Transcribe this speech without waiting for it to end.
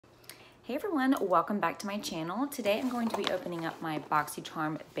Hey everyone, welcome back to my channel. Today I'm going to be opening up my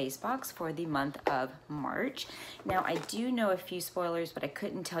BoxyCharm base box for the month of March. Now I do know a few spoilers, but I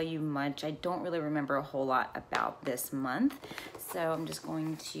couldn't tell you much. I don't really remember a whole lot about this month. So I'm just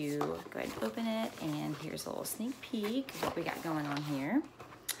going to go ahead and open it, and here's a little sneak peek of what we got going on here.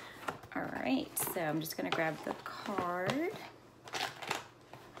 All right, so I'm just gonna grab the card.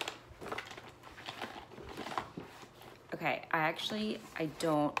 Okay, I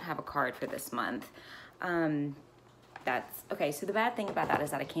don't have a card for this month. That's okay. So the bad thing about that is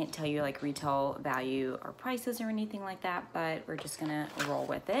that I can't tell you like retail value or prices or anything like that, but we're just gonna roll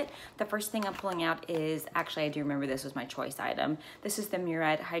with it. The first thing I'm pulling out is, actually I do remember this was my choice item. This is the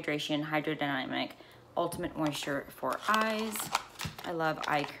Murad Hydration Hydrodynamic Ultimate Moisture for Eyes. I love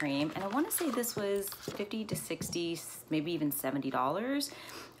eye cream, and I want to say this was 50 to 60, maybe even $70.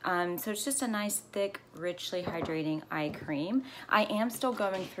 So it's just a nice, thick, richly hydrating eye cream. I am still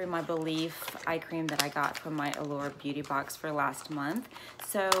going through my Belief eye cream that I got from my Allure beauty box for last month.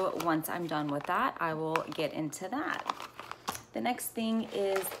 So once I'm done with that, I will get into that. The next thing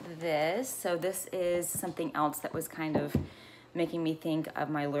is this. So this is something else that was kind of making me think of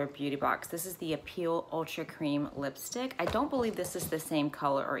my Allure beauty box. This is the Appeal Ultra Cream Lipstick. I don't believe this is the same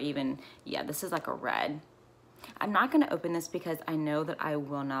color, or even, yeah, this is like a red. I'm not gonna open this because I know that I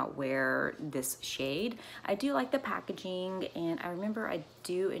will not wear this shade. I do like the packaging, and I remember I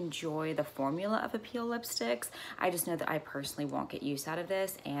do enjoy the formula of Appeal lipsticks. I just know that I personally won't get use out of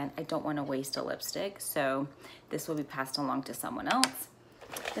this, and I don't wanna waste a lipstick, so this will be passed along to someone else.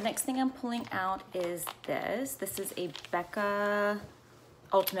 The next thing I'm pulling out is this. This is a Becca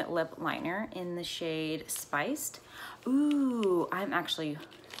Ultimate Lip Liner in the shade Spiced. Ooh, I'm actually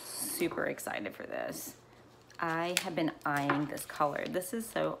super excited for this. I have been eyeing this color. This is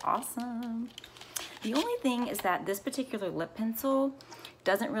so awesome. The only thing is that this particular lip pencil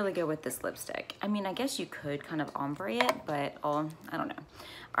doesn't really go with this lipstick. I mean, I guess you could kind of ombre it, but I don't know.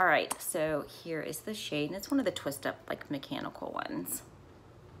 All right, so here is the shade, and it's one of the twist up like mechanical ones.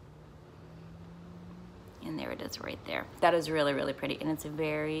 And there it is right there. That is really, really pretty, and it's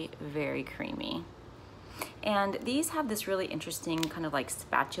very, very creamy. And these have this really interesting kind of like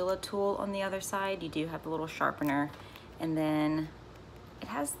spatula tool on the other side. You do have the little sharpener, and then it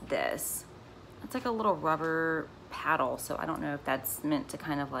has this. It's like a little rubber paddle, so I don't know if that's meant to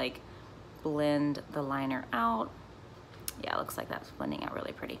kind of like blend the liner out. Yeah, it looks like that's blending out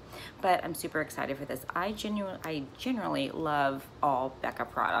really pretty. But I'm super excited for this. I generally love all Becca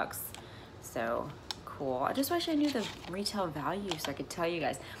products, so cool. I just wish I knew the retail value so I could tell you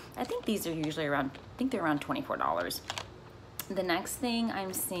guys. I think these are usually around, I think they're around $24. The next thing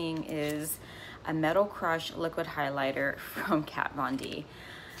I'm seeing is a Metal Crush liquid highlighter from Kat Von D.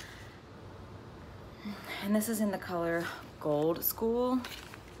 And this is in the color Gold School.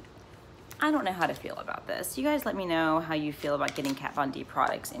 I don't know how to feel about this. You guys let me know how you feel about getting Kat Von D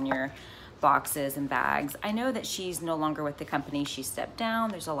products in your boxes and bags. I know that she's no longer with the company. She stepped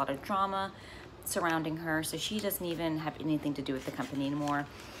down. There's a lot of drama surrounding her, so she doesn't even have anything to do with the company anymore.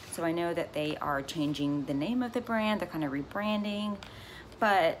 So I know that they are changing the name of the brand. They're kind of rebranding,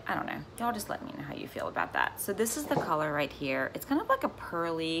 but I don't know. Y'all just let me know how you feel about that. So this is the color right here. It's kind of like a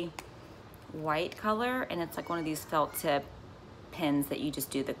pearly white color, and it's like one of these felt tip pins that you just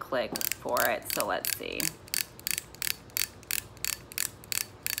do the click for it. So let's see.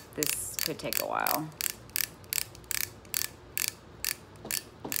 This could take a while.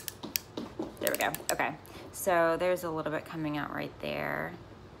 There we go. Okay, so there's a little bit coming out right there.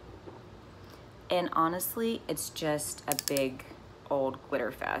 And honestly, it's just a big old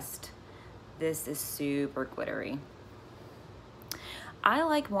glitter fest. This is super glittery. I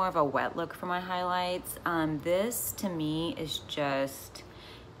like more of a wet look for my highlights. This to me is just,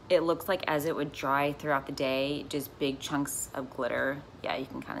 it looks like as it would dry throughout the day, just big chunks of glitter. Yeah, you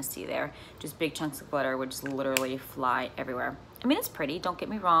can kind of see there. Just big chunks of glitter would just literally fly everywhere. I mean, it's pretty, don't get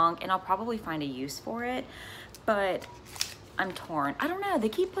me wrong, and I'll probably find a use for it, but I'm torn. I don't know, they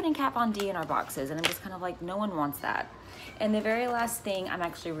keep putting Kat Von D in our boxes, and I'm just kind of like, no one wants that. And the very last thing I'm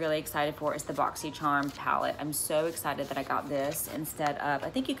actually really excited for is the BoxyCharm palette. I'm so excited that I got this instead of,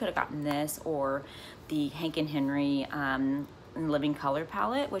 I think you could have gotten this or the Hank and Henry Living Color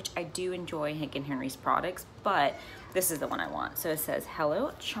palette, which I do enjoy Hank and Henry's products, but this is the one I want. So it says,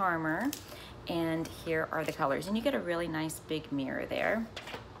 Hello Charmer, and here are the colors. And you get a really nice big mirror there.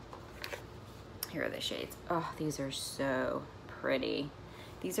 Here are the shades. Oh, these are so pretty.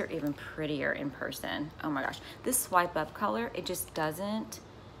 These are even prettier in person. Oh my gosh. This swipe up color, it just doesn't,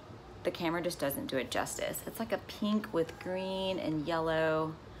 the camera just doesn't do it justice. It's like a pink with green and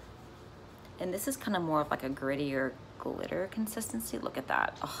yellow. And this is kind of more of like a grittier glitter consistency. Look at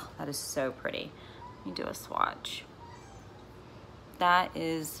that. Oh, that is so pretty. Let me do a swatch. That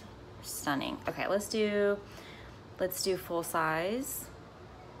is stunning. Okay, let's do full size.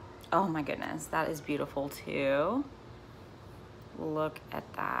 Oh my goodness, that is beautiful too. Look at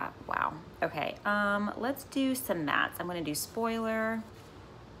that. Wow. Okay, let's do some mattes. I'm gonna do Spoiler,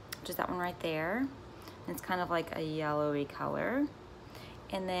 which is that one right there. It's kind of like a yellowy color.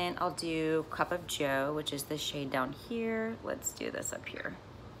 And then I'll do Cup of Joe, which is the shade down here. Let's do this up here.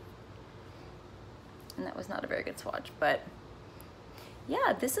 And that was not a very good swatch, but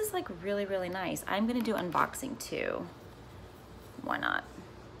yeah, this is like really, really nice. I'm gonna do unboxing too. Why not?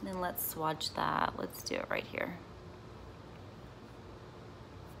 Then let's swatch that. Let's do it right here.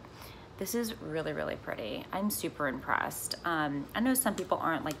 This is really, really pretty. I'm super impressed. I know some people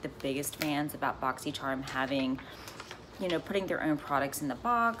aren't like the biggest fans about BoxyCharm having, you know, putting their own products in the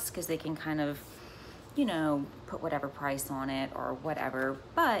box because they can kind of, you know, put whatever price on it or whatever.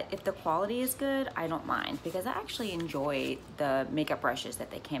 But if the quality is good, I don't mind because I actually enjoy the makeup brushes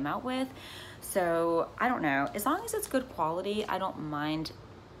that they came out with. So I don't know, as long as it's good quality, I don't mind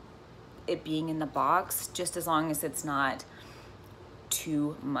it being in the box, just as long as it's not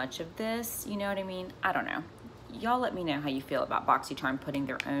too much of this, you know what I mean? I don't know. Y'all let me know how you feel about BoxyCharm putting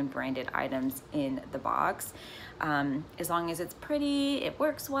their own branded items in the box. As long as it's pretty, it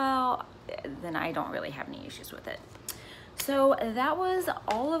works well, then I don't really have any issues with it. So that was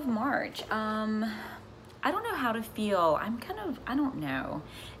all of March. I don't know how to feel. I don't know.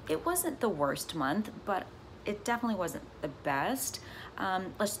 It wasn't the worst month, but it definitely wasn't the best.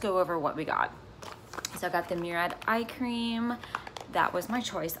 Let's go over what we got. So I got the Murad eye cream. That was my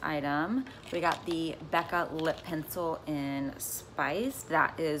choice item. We got the Becca lip pencil in Spice.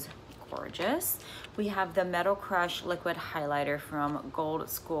 That is gorgeous. We have the Metal Crush liquid highlighter from Gold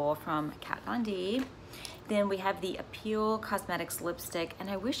School from Kat Von D. Then we have the Appeal Cosmetics lipstick, and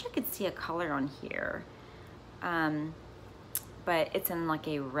I wish I could see a color on here, but it's in like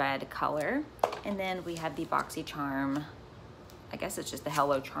a red color. And then we have the BoxyCharm, I guess it's just the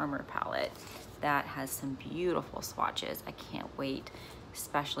Hello Charmer palette. That has some beautiful swatches. I can't wait,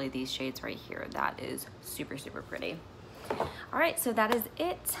 especially these shades right here. That is super, super pretty. All right, so that is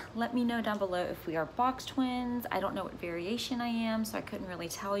it. Let me know down below if we are box twins. I don't know what variation I am, so I couldn't really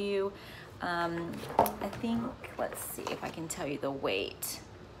tell you. I think, let's see if I can tell you the weight.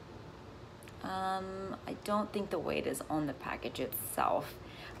 I don't think the weight is on the package itself.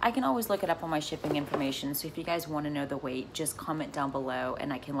 I can always look it up on my shipping information, so if you guys want to know the weight, just comment down below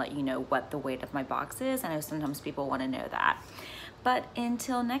and I can let you know what the weight of my box is. I know sometimes people want to know that. But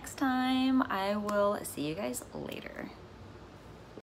until next time, I will see you guys later.